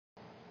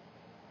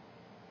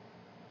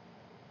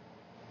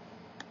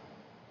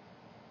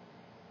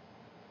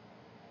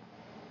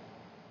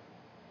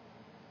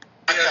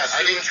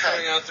I didn't cut.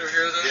 Coming out through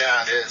here, then?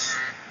 Yeah, it is.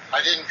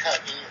 I didn't cut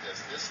any of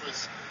this. This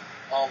was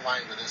all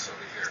lined with this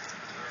over here.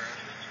 Alright.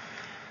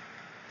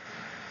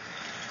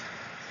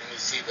 And you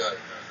see the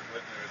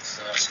wood there, it's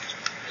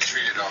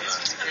treated on This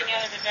that. is coming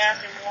out of the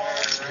bathroom wall.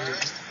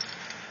 Alright.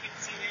 You can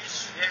see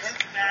this. This is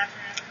the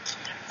bathroom. That's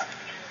coming out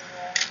of the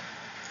wall.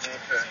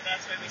 Okay. So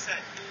that's why we start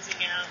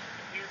losing out.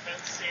 We were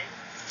both sick.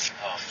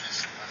 Oh,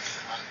 just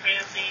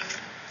Cramping.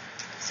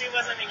 So it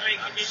wasn't in great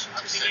condition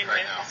to begin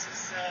right with. now. This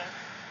is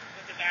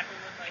what the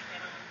bathroom looked like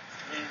head on.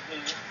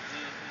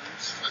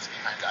 This is what's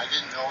behind it. I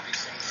didn't know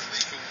these things were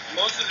leaking.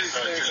 Most of these So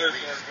it things just are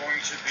leaks. going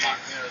to be,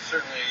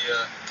 certainly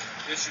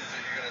issues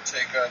that you're going to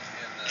take up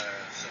in the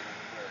civil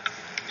court.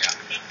 Yeah.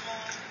 People,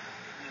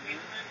 we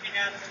moved it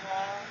out of the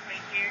wall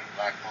right here.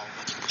 Black mold,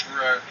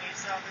 Right. Okay,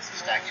 so all this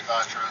mold.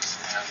 Stachybotrys,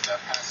 and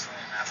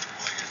penicillin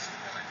amphiboy is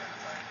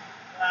unidentified.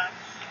 Black.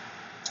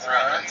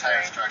 Throughout the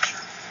entire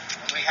structure.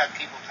 And we had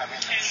people come in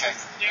and check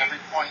every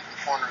point and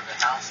corner of the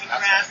house, and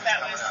that's what was That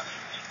coming was up.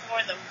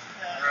 before the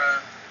Right.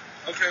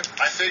 Okay.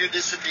 I figured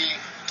this would be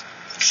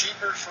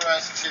cheaper for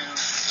us to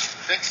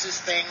fix this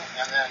thing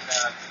and then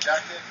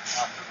deduct it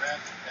off the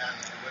rent than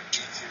it would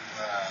be to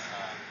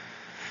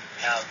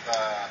have.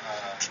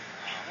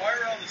 Why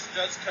are all the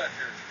studs cut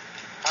here?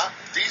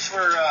 These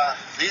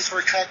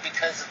were cut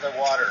because of the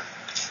water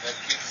that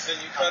keeps. Then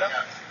you cut coming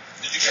them? up.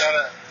 Did you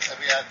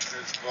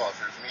There's both.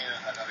 There's me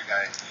and another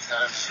guy. He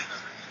cut them, and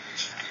the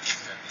remediation people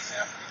said these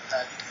have to be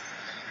cut,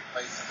 and then you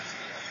replace them as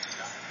you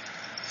know.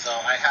 So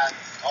I had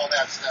all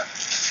that stuff,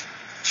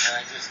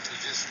 and it just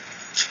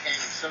became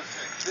so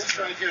sick. This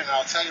right here, and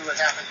I'll tell you what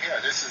happened here.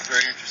 This is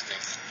very interesting.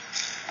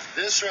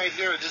 This right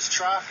here, this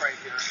trough right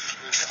here,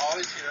 was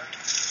always here,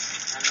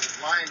 and it was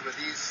lined with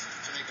these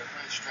to make a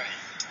French drain.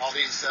 All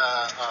these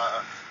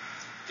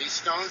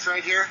stones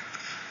right here.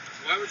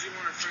 Why would you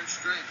want a French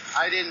drain?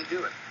 I didn't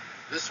do it.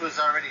 This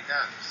was already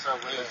done. So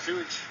when the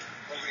sewage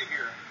over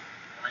here,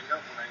 when I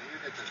knew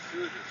that the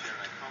sewage was here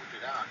and I pumped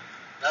it out,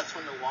 that's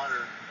when the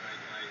water,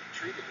 when I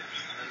treated it,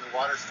 and then the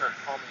water started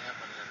foaming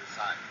up on the other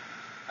side.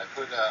 I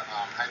put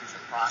hydrogen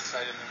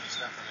peroxide in there and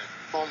stuff, and it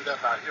foamed up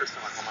out here. So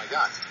I'm like, oh my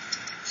God.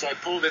 So I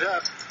pulled it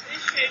up,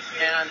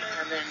 and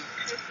then.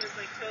 This was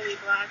like totally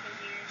black in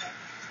here.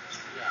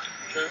 Yeah.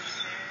 Okay.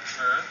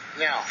 All right.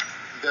 Now,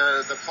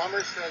 the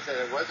plumber said that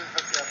it wasn't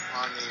hooked up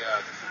on the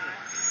sewer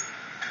line.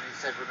 And he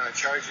said, we're going to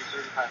charge you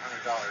 $3,500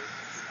 to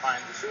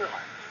find the sewer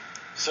line.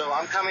 So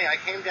I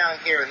came down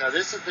here. Now,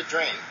 this is the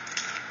drain.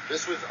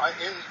 This was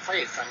in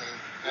place. I mean,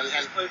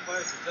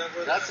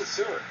 that's the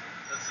sewer.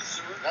 That's the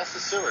sewer? That's the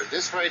sewer.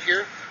 This right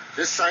here,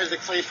 this side of the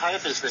clay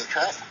pipe has been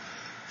cut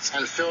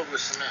and filled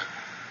with cement.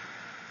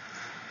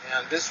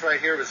 And this right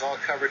here was all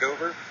covered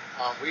over.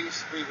 We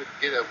would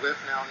get a whiff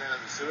now and then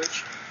of the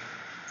sewage.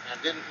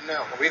 And didn't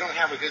know. We don't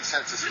have a good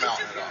sense of smell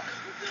at all.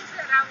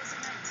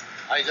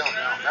 I don't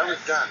know. That was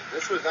done.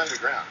 This was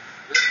underground.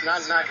 This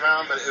not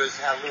ground, but it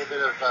had a little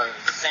bit of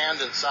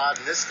sand and sod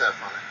and this stuff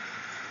on it.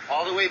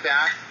 All the way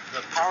back,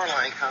 the power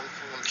line comes.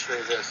 Let me show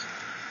you this.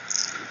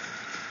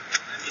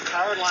 The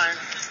power line.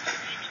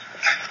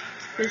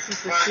 This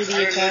is the runs city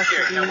of underneath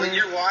here. Now, when Pasadena.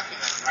 you're walking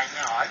on it right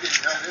now, I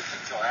didn't know this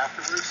until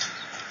afterwards.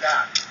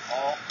 That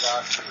all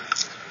raw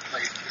sewage was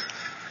placed here.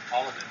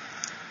 All of it.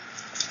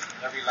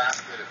 Every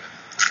last bit of it.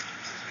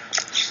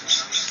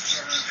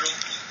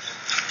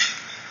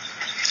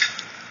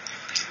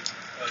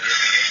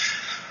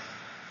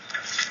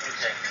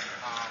 Okay.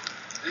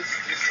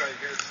 This right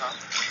here is some.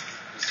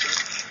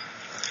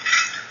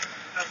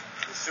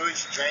 The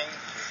sewage drain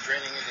is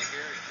draining into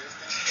here,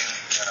 existing, and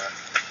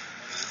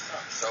into the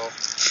sump. So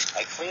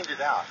I cleaned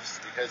it out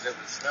because it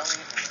was smelling,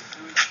 and the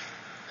sewage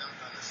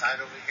dumped on the side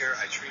over here.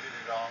 I treated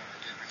it all and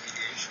did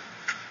remediation.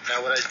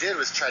 Now what I did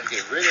was try to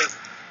get rid of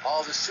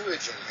all the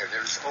sewage in here.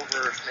 There's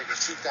over maybe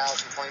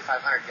 2,500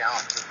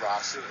 gallons of raw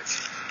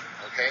sewage.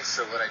 Okay,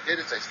 so what I did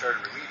is I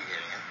started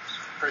remediating it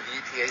per the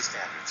EPA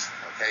standards.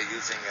 Okay,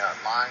 using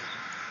lime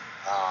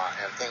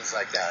and things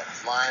like that.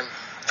 Lime,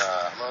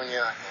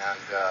 ammonia,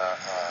 and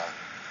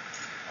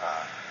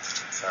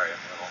sorry, I'm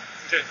a little.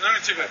 Okay, let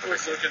me take a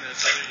quick look in this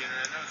other unit.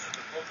 I noticed that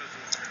the focus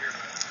was over here.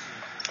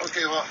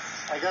 Okay, well,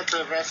 I got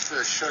the rest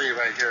to show you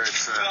right here.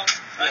 It's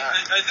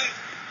I think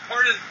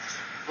part of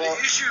the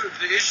issue,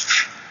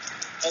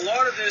 a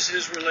lot of this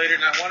is related,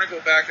 and I want to go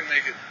back and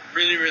make it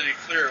really, really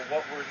clear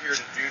what we're here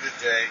to do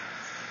today.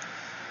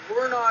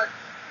 We're not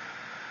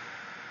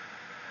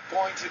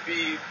going to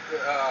be,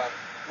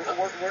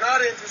 we're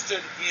not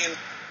interested in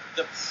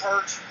the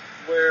part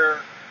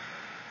where,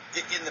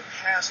 in the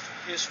past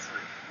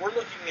history, we're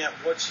looking at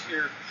what's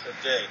here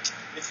today.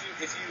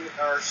 If you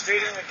are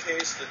stating a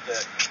case that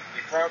the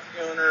property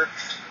owner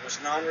was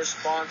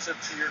non-responsive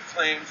to your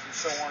claims and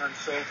so on and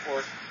so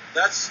forth,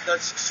 that's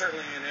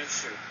certainly an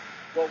issue.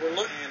 What we're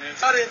looking at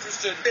is not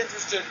interested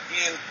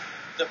in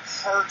the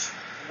part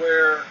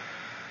where,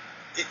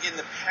 in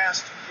the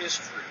past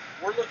history,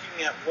 we're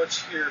looking at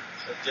what's here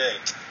today.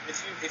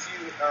 If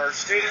you are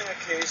stating a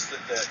case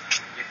that the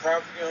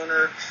property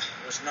owner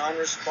was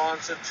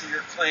non-responsive to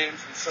your claims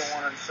and so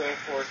on and so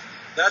forth,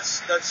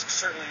 that's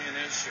certainly an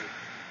issue.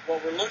 what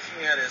we're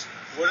looking at is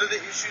what are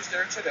the issues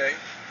there today?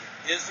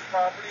 Is the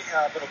property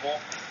habitable?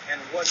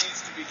 And what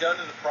needs to be done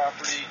to the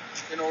property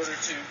in order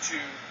to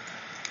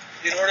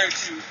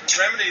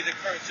remedy the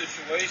current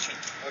situation?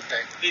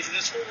 Okay.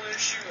 This whole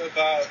issue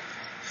about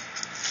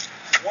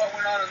what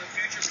went on in the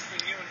future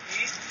between you and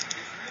he is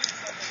really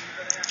something you're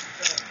going to have to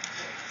tell him.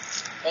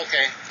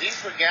 Okay, these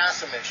were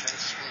gas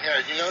emissions from here.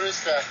 You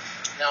notice that?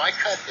 Now I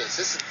cut this.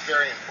 This is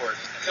very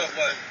important. So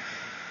what?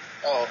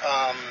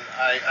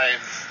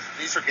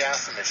 These are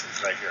gas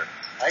emissions right here.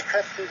 I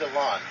cut through the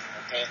lawn,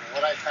 okay, and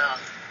what I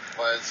found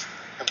was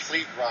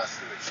complete raw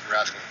sewage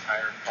throughout the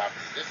entire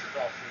property. This is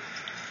all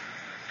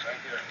sewage right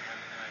here, and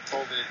I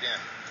folded it in.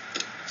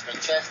 It's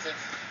been tested.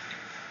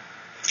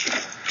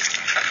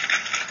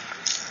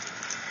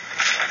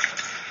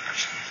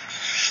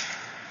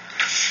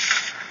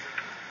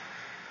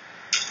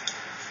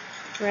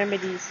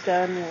 Remedies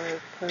done were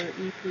per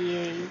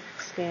EPA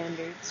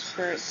standards,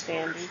 current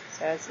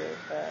standards as of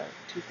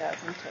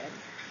 2010.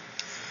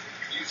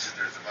 You said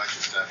there's a bunch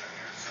of stuff in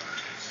here, so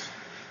it's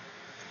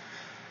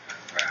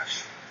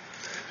trash.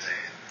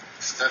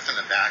 The stuff in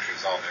the back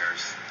is all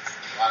theirs.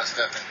 A lot of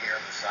stuff in here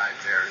on the side,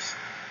 theirs,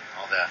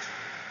 all that.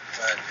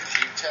 But if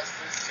you test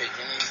this, take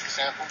any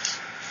samples,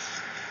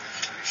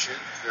 you should.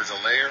 There's a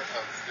layer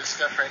of this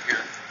stuff right here.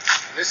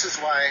 And this is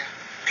why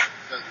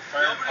the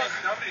fire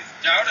department. Nobody's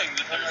doubting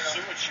that there's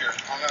sewage here.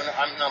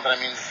 No, but I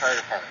mean the fire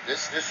department.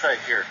 This right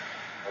here,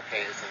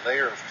 okay, is a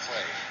layer of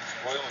clay. It's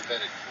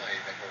oil-embedded clay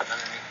that goes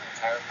underneath the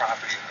entire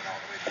property and all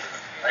the way through.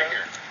 Right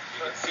here.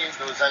 You can see it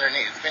goes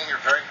underneath. It's been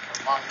here for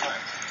a long time.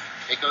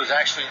 It goes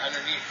actually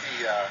underneath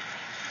the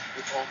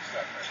old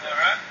stuff right there. All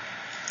right.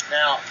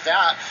 Now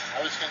that I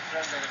was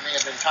concerned that it may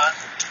have been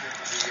toxic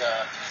because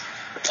of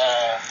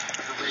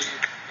the way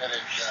that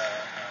it was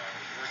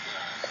working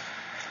on it.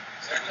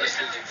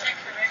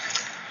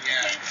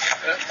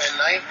 At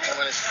night, and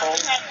when it's cold,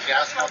 the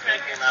gas company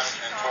came out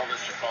and told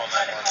us to call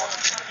 911.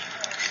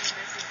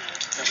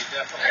 So we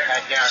definitely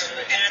had gas in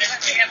it.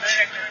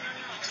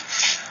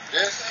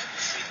 This,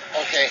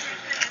 okay,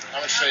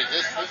 I'm going to show you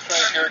this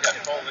right here got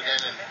folded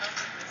in and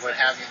what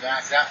have you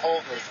back. That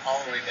hole goes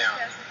all the way down.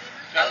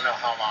 I don't know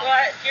how long.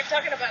 Well, you're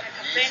talking about a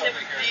complaint that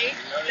was made.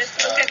 Let's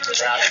look at the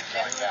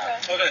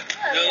Okay,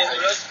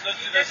 let's do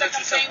this. Let's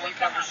just have one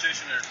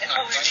conversation there.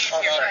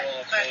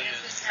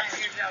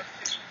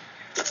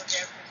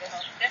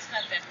 That's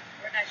not them.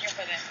 We're not here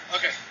for that.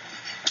 Okay,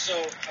 so,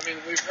 I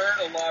mean, we've heard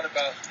a lot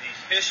about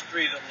the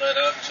history that led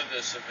up to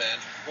this event.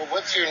 Well,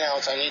 what's here now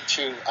is I'm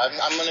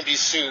going to be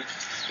sued.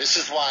 This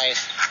is why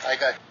I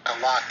got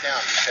locked down,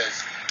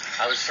 because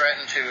I was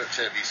threatened to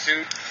be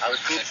sued. I was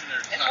Let's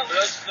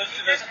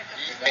do this.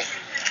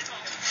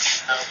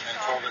 and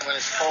told it when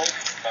it's cold,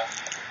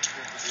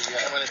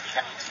 when it's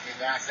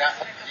back,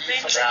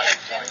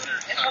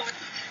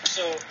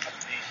 So,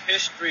 the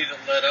history that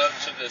led up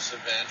to this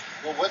event.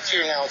 Well, what's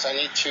here now is I'm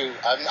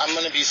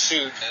going to be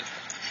sued.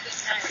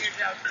 That's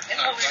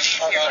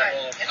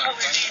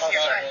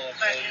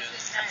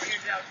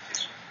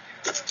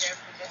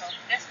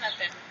not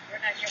them. We're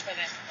not here for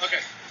that.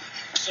 Okay.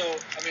 So,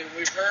 I mean,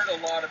 we've heard a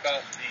lot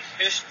about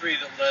the history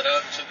that led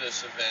up to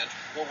this event.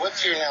 Well,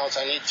 what's here now is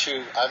I'm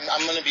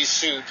going to be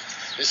sued.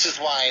 This is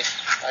why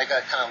I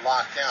got kind of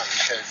locked down,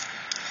 because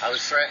I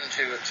was threatened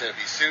to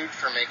be sued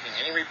for making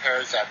any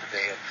repairs after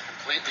they had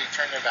completely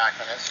turned their back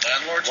on us.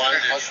 Landlord's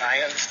tradition.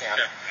 I understand.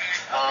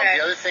 Okay.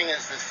 The other thing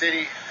is the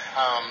city,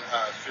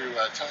 through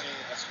Tony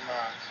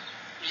Escamara,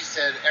 he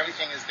said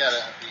everything has got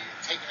to be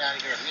taken out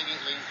of here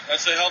immediately.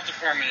 That's a health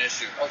department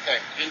issue. Okay.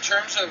 In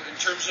terms of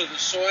the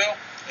soil,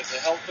 if the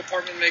health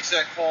department makes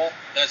that call,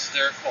 that's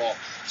their call.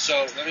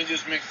 So let me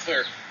just make it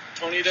clear.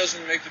 Tony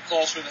doesn't make the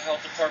calls for the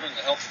health department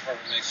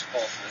makes the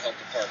calls for the health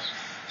department.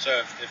 So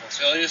if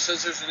Ofelia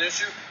says there's an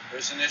issue,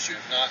 there's an issue.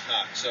 If not,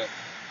 not. So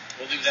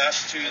we'll leave that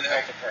to the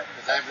health department.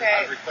 Because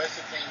I've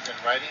requested things in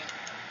writing,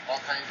 all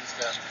kinds of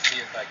stuff, to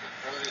see if I could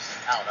throw this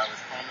out. I was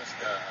promised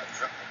a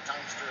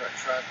dumpster, a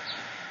truck,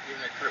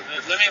 even a crew.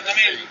 Let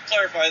me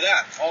clarify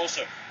that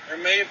also. There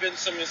may have been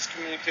some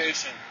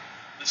miscommunication.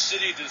 The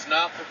city does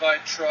not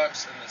provide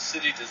trucks, and the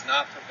city does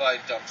not provide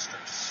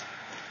dumpsters.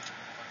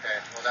 Okay,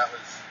 well that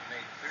was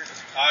made clear to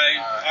me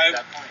at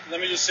that point.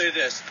 Let me just say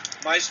this.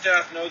 My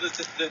staff know that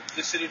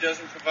the city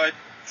doesn't provide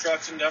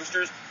trucks and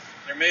dumpsters.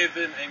 There may have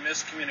been a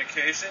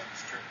miscommunication.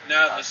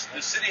 Now,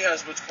 the city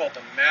has what's called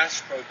the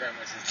MASS program,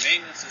 which is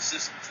Maintenance,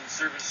 Assistance, and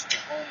Services to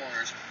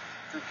Homeowners.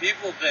 For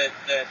people that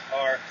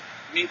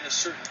meet a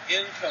certain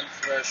income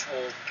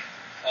threshold,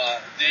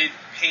 they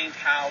paint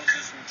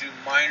houses and do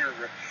minor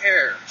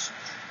repairs.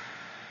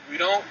 We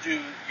don't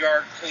do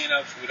yard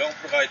cleanups. We don't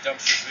provide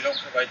dumpsters. We don't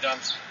provide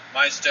dumps.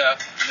 My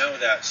staff know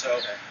that.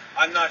 So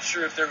I'm not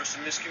sure if there was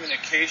some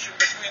miscommunication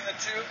between the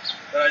two,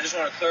 but I just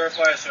want to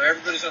clarify it so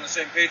everybody's on the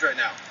same page right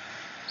now.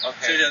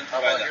 Okay. So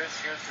Well,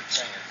 here's the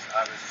thing is,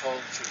 I was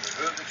told to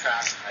remove the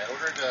trash. I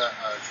ordered a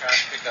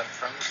trash pickup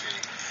from the city.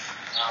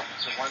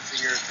 So once a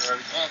year, throw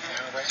everything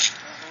away.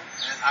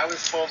 And I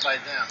was told by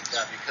them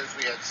that because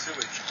we had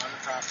sewage on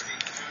the property,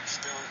 sewage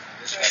spilled, and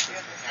this stuff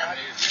was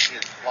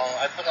contaminated. Well,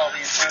 I put all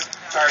these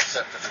tarps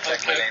up to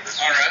protect my neighbors.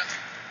 All right.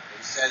 They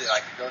said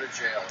I could go to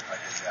jail if I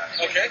did that.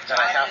 Okay. Then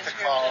I have to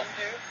call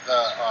the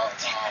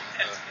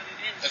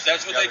If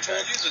that's what they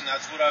told you, then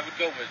that's what I would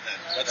go with then.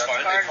 That's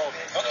fine. What they told me.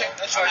 Okay, So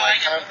that's I'm fine.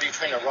 like kind of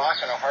between a rock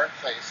and a hard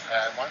place.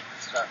 I want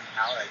this stuff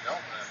out. I don't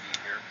want to be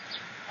here.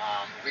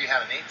 We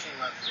had an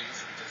 18-month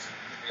lease. We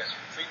got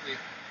completely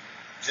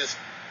just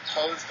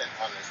closed in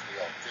on this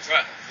deal. Just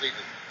Right.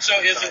 completely. So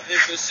if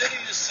the city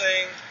is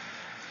saying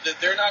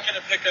that they're not going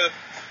to pick up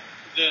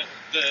the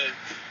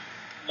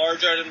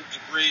large item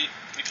debris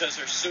because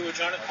there's sewage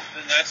on it,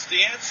 then that's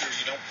the answer.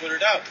 You don't put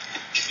it out.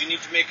 If you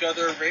need to make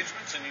other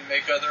arrangements, then you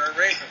make other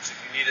arrangements.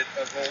 If you need a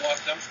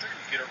roll-off dumpster,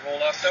 you get a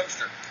roll-off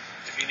dumpster.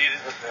 If you need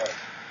it,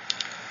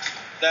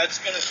 that's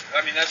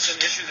an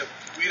issue that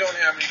we don't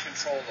have any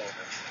control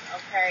over.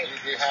 Okay. Is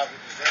there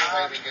any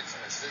way we can get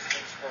some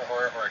assistance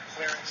or a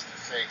clearance to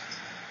say,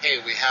 hey,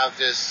 we have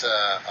this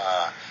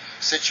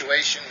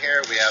situation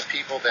here. We have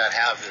people that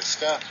have this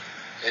stuff.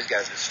 It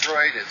got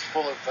destroyed. It's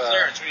full of...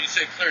 Clearance. When you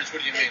say clearance,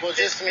 what do you mean? Well,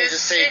 just me to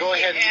say, go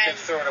ahead and you can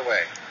throw it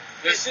away.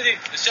 The city,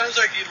 it sounds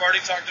like you've already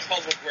talked to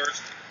Public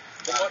Works.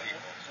 But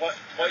what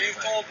you've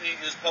told me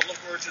is Public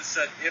Works has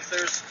said if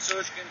there's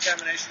sewage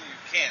contamination, you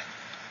can't.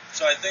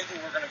 So I think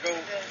what we're going to go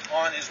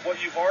on is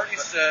what you've already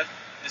said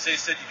is they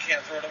said you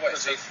can't throw it away.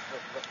 So,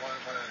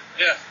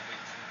 yeah.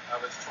 I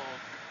was told...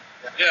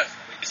 Yeah.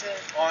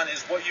 On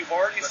is what you've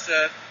already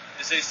said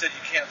is they said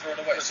you can't throw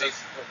it away. So,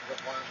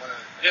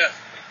 yeah.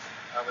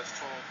 I was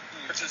told...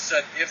 Works has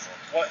said if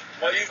what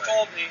you've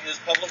told me is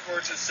Public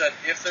Works has said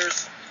if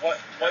there's what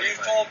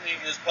you've told me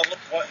is Public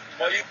Works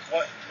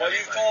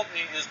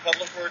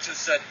has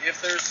said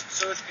if there's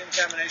sewage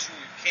contamination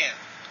you can't.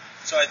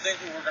 So I think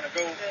what we're going to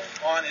go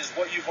on is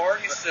what you've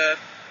already said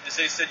is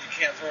they said you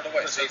can't throw it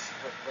away. So,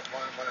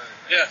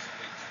 yeah.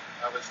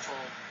 I was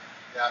told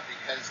that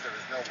because there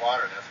was no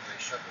water, that's when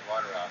they shut the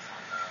water off on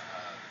the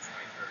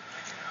 23rd.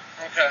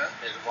 Okay.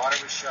 The water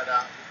was shut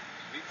out.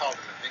 We called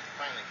them and they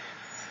finally came.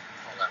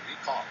 That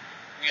recall.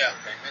 Yeah.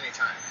 Okay, many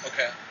times.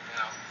 Okay.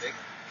 Now they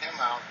came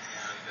out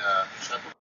and shut the